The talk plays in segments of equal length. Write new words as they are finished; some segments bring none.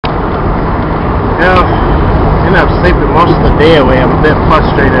Well, I ended up sleeping most of the day away. I'm a bit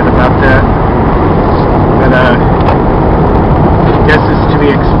frustrated about that. But, I guess it's to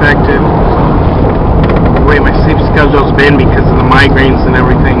be expected. The way my sleep schedule's been because of the migraines and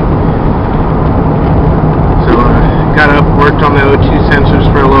everything. So, got up, worked on the O2 sensors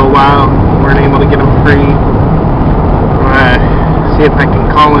for a little while. Weren't able to get them free. See if I can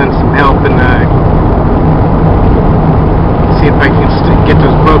call in some help and, see if I can get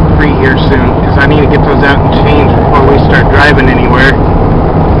those broke free here soon, because I need to get those out and changed before we start driving anywhere.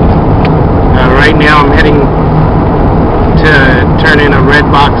 Right now I'm heading to turn in a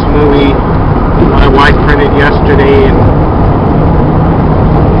Redbox movie my wife rented yesterday, and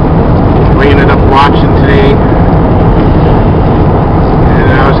we ended up watching today.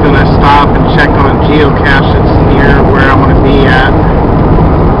 And I was going to stop and check on a geocache that's near where I'm going to be at.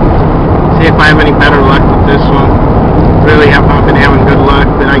 See if I have any better luck with this one. Really have not been having good luck,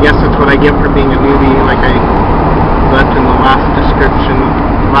 but I guess that's what I get for being a newbie, like I left in the last description,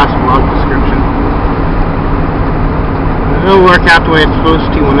 last vlog description. It'll work out the way it's supposed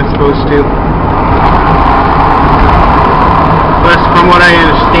to when it's supposed to. Plus, from what I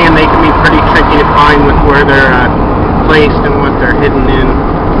understand, they can be pretty tricky to find with where they're placed and what they're hidden in.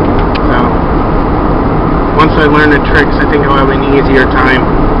 So, once I learn the tricks, I think I'll have an easier time.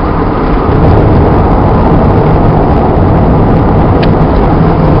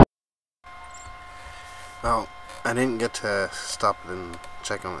 Well, I didn't get to stop and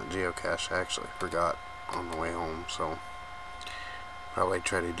check on the geocache. I actually forgot on the way home, so probably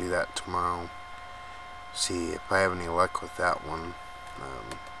try to do that tomorrow. See if I have any luck with that one.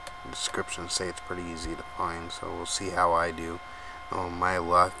 The descriptions say it's pretty easy to find, so we'll see how I do. My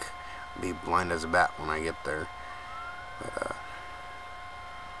luck, I'll be blind as a bat when I get there. But,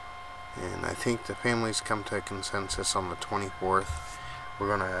 and I think the family's come to a consensus on the 24th. We're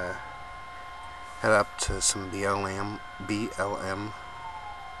gonna head up to some BLM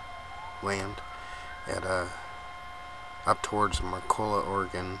land at up towards Marcola,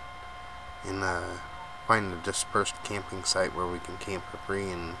 Oregon, and find a dispersed camping site where we can camp for free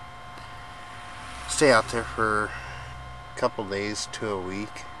and stay out there for a couple days to a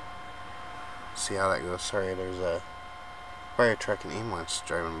week. See how that goes. Sorry, there's a fire truck and ambulance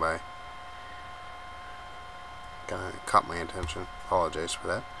driving by. Kinda caught my attention. Apologize for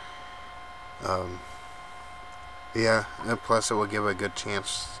that. Yeah, and plus it will give a good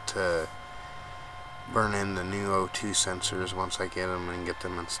chance to burn in the new O2 sensors once I get them and get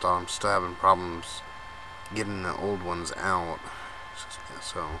them installed. I'm still having problems getting the old ones out,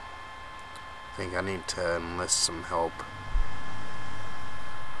 so I think I need to enlist some help.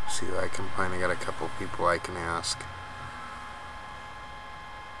 See what I can find. I got a couple people I can ask.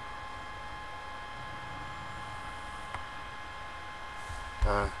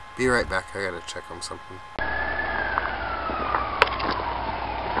 Be right back. I gotta check on something.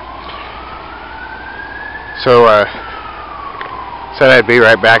 So, said I'd be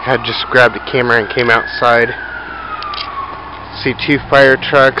right back. I just grabbed the camera and came outside. See 2 fire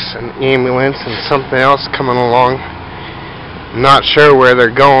trucks, an ambulance, and something else coming along. I'm not sure where they're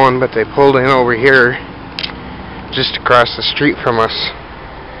going, but they pulled in over here, just across the street from us.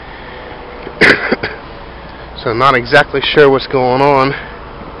 So, not exactly sure what's going on.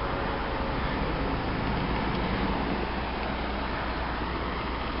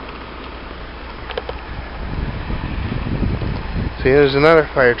 See, there's another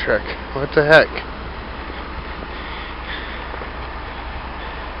fire truck. What the heck?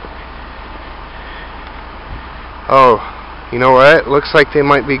 Oh, you know what? Looks like they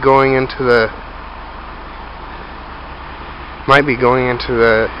might be going into the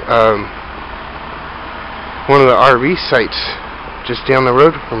one of the RV sites just down the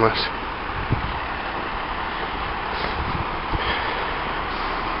road from us.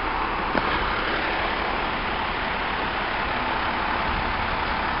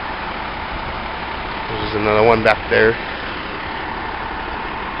 There's another one back there.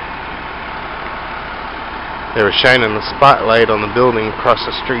 They were shining the spotlight on the building across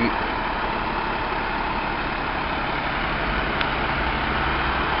the street.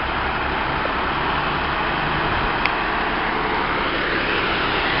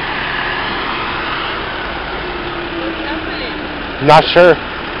 Not sure.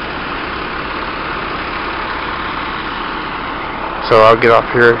 So I'll get off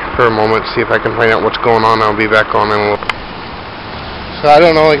here for a moment, see if I can find out what's going on. I'll be back on and we'll... So I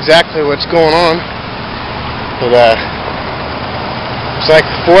don't know exactly what's going on, but it's like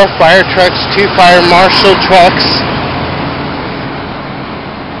 4 fire trucks, 2 fire marshal trucks,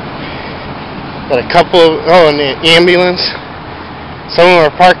 got a couple of, oh, and the ambulance. Some of them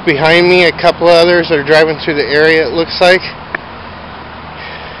are parked behind me, a couple of others are driving through the area, it looks like.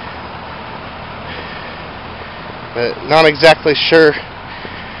 But not exactly sure.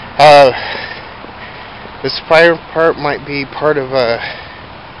 This fire part might be part of a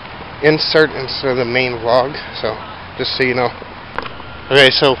insert instead of the main vlog, so just so you know. Okay,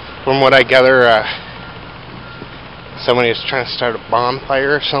 so from what I gather, somebody is trying to start a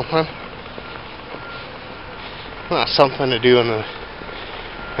bonfire or something. Not something to do in a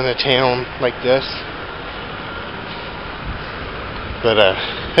town like this, but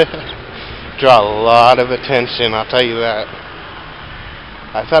draw a lot of attention, I'll tell you that.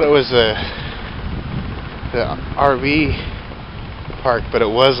 I thought it was the RV park, but it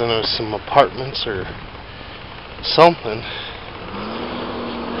wasn't. It was some apartments or something.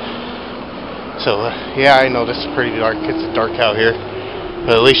 So yeah, I know this is pretty dark. It's dark out here,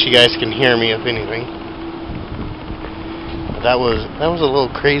 but at least you guys can hear me if anything. But that was a little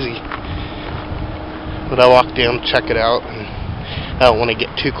crazy. But I walked down to check it out, and I don't want to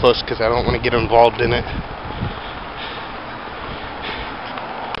get too close because I don't want to get involved in it.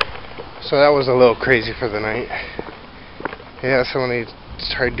 So that was a little crazy for the night. Yeah, somebody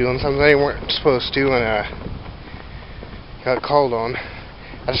started doing something they weren't supposed to, and got called on.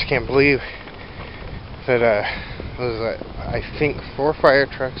 I just can't believe that it was I think 4 fire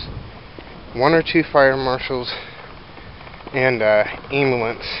trucks, 1 or 2 fire marshals, and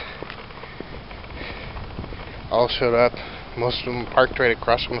ambulance all showed up. Most of them parked right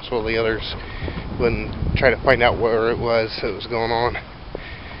across from us, while the others wouldn't try to find out where it was that was going on.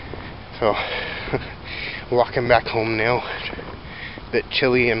 So, walking back home now. A bit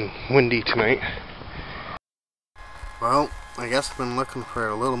chilly and windy tonight. Well, I guess I've been looking for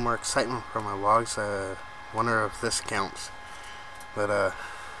a little more excitement for my vlogs. Wonder if this counts. But,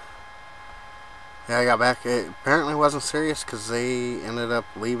 yeah, I got back. It apparently wasn't serious because they ended up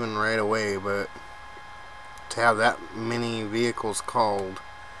leaving right away, but to have that many vehicles called,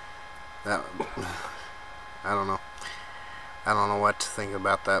 that, I don't know. I don't know what to think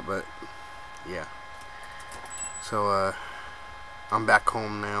about that, but yeah. So I'm back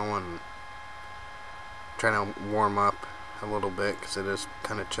home now and trying to warm up a little bit because it is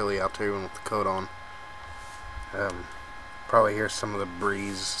kind of chilly out there even with the coat on. Probably hear some of the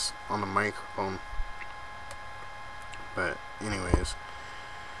breeze on the microphone, but anyways,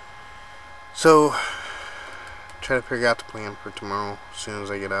 so try to figure out the plan for tomorrow as soon as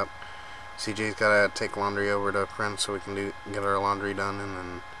I get up. CJ's gotta take laundry over to a friend so we can get our laundry done, and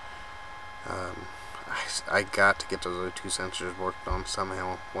then I got to get those other 2 sensors worked on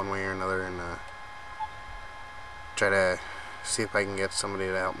somehow, one way or another, and try to see if I can get somebody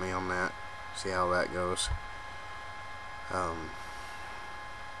to help me on that, see how that goes. Other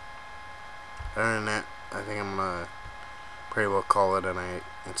than that, I think I'm gonna pretty well call it a night.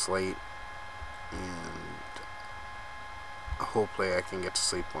 It's late, and hopefully I can get to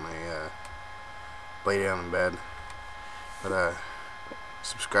sleep when I lay down in bed. But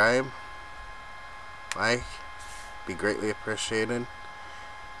subscribe, like, be greatly appreciated.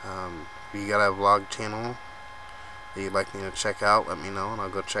 If you got a vlog channel that you'd like me to check out, let me know and I'll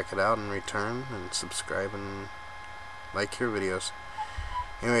go check it out in return, and subscribe and like your videos.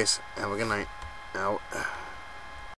 Anyways, have a good night. Out.